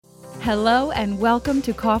Hello and welcome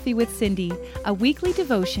to Coffee with Cindy, a weekly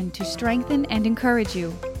devotion to strengthen and encourage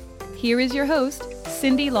you. Here is your host,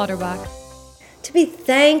 Cindy Lauterbach. To be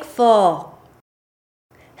thankful.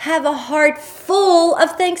 Have a heart full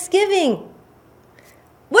of thanksgiving.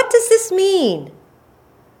 What does this mean?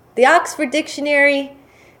 The Oxford Dictionary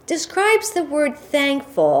describes the word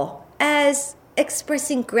thankful as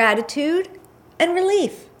expressing gratitude and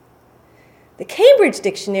relief. The Cambridge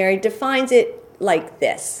Dictionary defines it like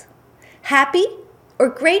this: happy or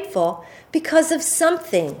grateful because of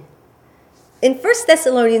something. In 1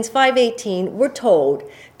 Thessalonians 5:18, we're told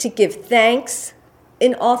to give thanks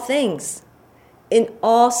in all things, in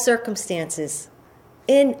all circumstances,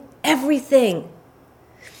 in everything.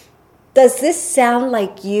 Does this sound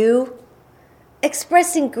like you?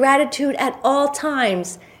 Expressing gratitude at all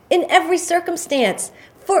times, in every circumstance,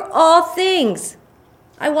 for all things.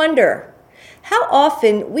 I wonder how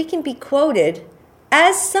often we can be quoted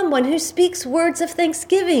as someone who speaks words of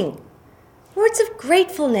thanksgiving, words of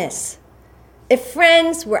gratefulness. If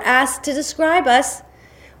friends were asked to describe us,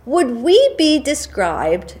 would we be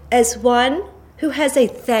described as one who has a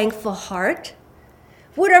thankful heart?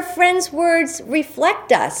 Would our friends' words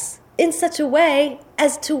reflect us in such a way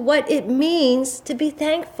as to what it means to be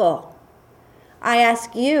thankful? I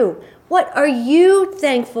ask you, what are you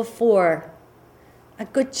thankful for? A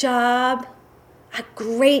good job? A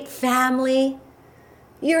great family?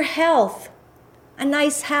 Your health? A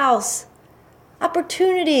nice house?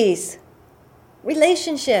 Opportunities?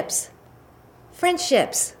 Relationships?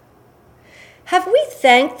 Friendships? Have we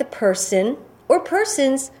thanked the person or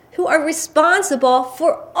persons who are responsible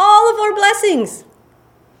for all of our blessings?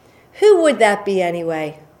 Who would that be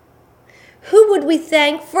anyway? Who would we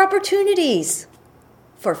thank for opportunities,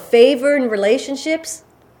 for favor in relationships,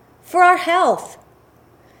 for our health?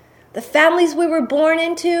 The families we were born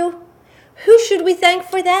into, who should we thank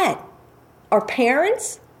for that? Our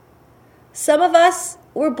parents? Some of us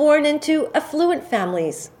were born into affluent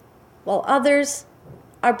families, while others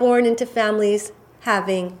are born into families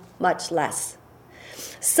having much less.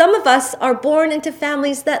 Some of us are born into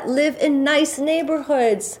families that live in nice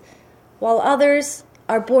neighborhoods, while others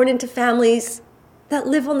are born into families that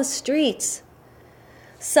live on the streets.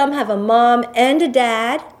 Some have a mom and a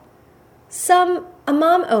dad, some a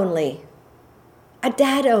mom only, a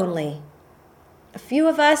dad only. A few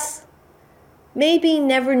of us maybe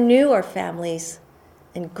never knew our families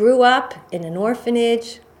and grew up in an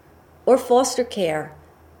orphanage or foster care,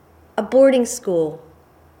 a boarding school.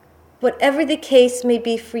 Whatever the case may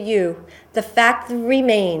be for you, the fact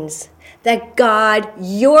remains that God,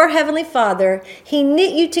 your Heavenly Father, He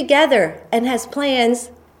knit you together and has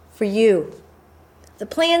plans for you. The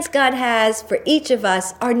plans God has for each of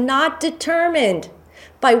us are not determined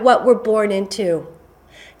by what we're born into,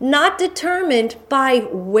 not determined by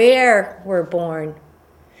where we're born.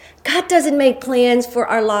 God doesn't make plans for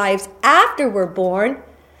our lives after we're born,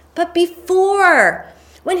 but before.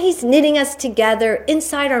 When He's knitting us together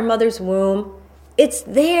inside our mother's womb, it's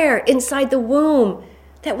there inside the womb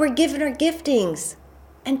that we're given our giftings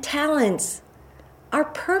and talents, our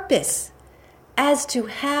purpose as to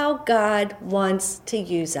how God wants to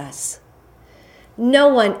use us. No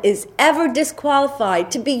one is ever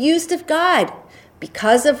disqualified to be used of God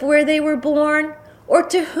because of where they were born or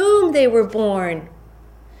to whom they were born.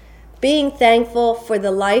 Being thankful for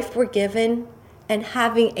the life we're given and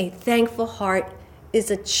having a thankful heart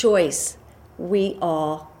is a choice we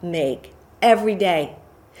all make every day.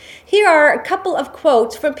 Here are a couple of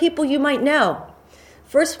quotes from people you might know.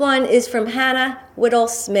 First one is from Hannah Whitall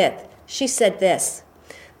Smith. She said this: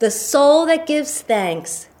 "The soul that gives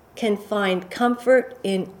thanks can find comfort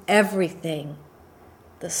in everything.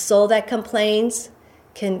 The soul that complains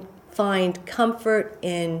can find comfort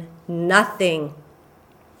in nothing."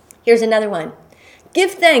 Here's another one.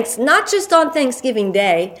 Give thanks not just on Thanksgiving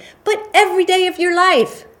Day, but every day of your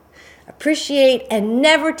life. Appreciate and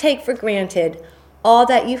never take for granted all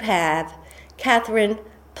that you have. Catherine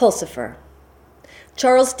Pulsifer.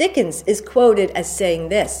 Charles Dickens is quoted as saying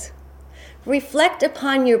this: "Reflect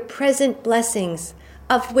upon your present blessings,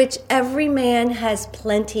 of which every man has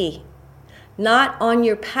plenty, not on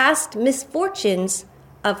your past misfortunes,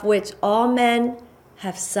 of which all men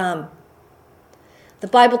have some." The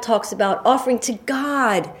Bible talks about offering to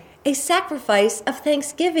God a sacrifice of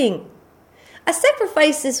thanksgiving. A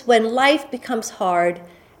sacrifice is when life becomes hard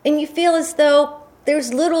and you feel as though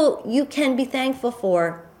there's little you can be thankful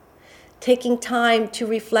for. Taking time to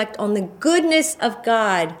reflect on the goodness of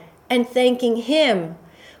God and thanking Him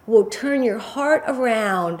will turn your heart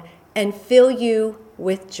around and fill you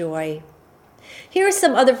with joy. Here are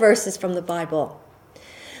some other verses from the Bible.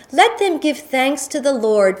 Let them give thanks to the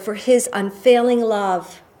Lord for his unfailing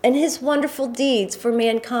love and his wonderful deeds for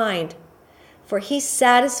mankind. For he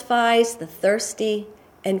satisfies the thirsty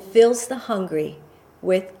and fills the hungry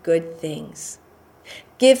with good things.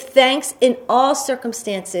 Give thanks in all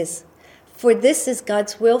circumstances, for this is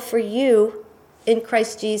God's will for you in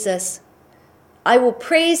Christ Jesus. I will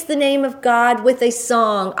praise the name of God with a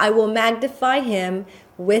song. I will magnify him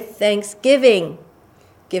with thanksgiving.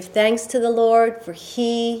 Give thanks to the Lord, for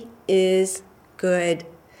he is good.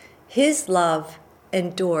 His love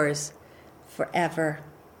endures forever.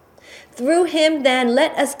 Through him, then,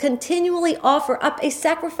 let us continually offer up a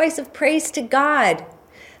sacrifice of praise to God.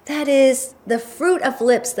 That is the fruit of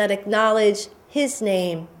lips that acknowledge his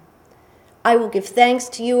name. I will give thanks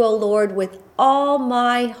to you, O Lord, with all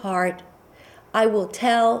my heart. I will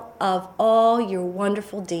tell of all your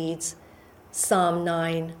wonderful deeds. Psalm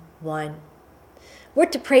 9:1. We're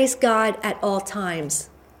to praise God at all times,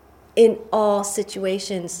 in all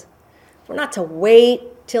situations. We're not to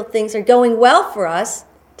wait till things are going well for us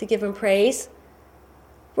to give him praise.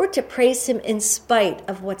 We're to praise him in spite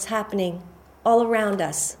of what's happening all around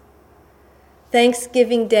us.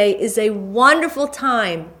 Thanksgiving Day is a wonderful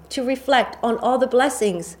time to reflect on all the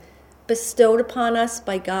blessings bestowed upon us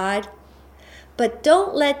by God. But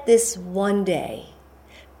don't let this one day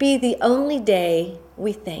be the only day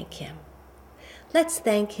we thank him. Let's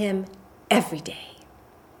thank him every day.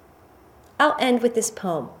 I'll end with this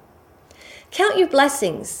poem. Count your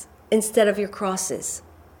blessings instead of your crosses.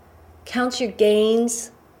 Count your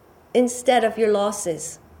gains instead of your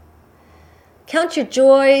losses. Count your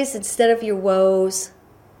joys instead of your woes.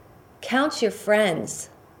 Count your friends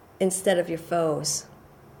instead of your foes.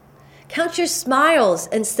 Count your smiles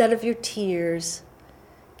instead of your tears.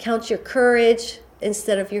 Count your courage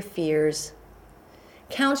instead of your fears.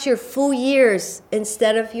 Count your full years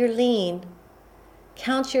instead of your lean.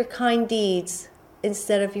 Count your kind deeds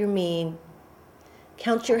instead of your mean.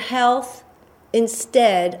 Count your health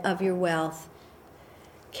instead of your wealth.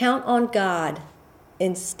 Count on God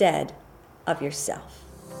instead of yourself.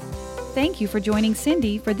 Thank you for joining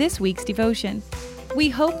Cindy for this week's devotion. We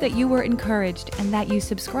hope that you were encouraged and that you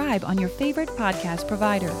subscribe on your favorite podcast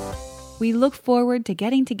provider. We look forward to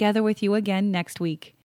getting together with you again next week.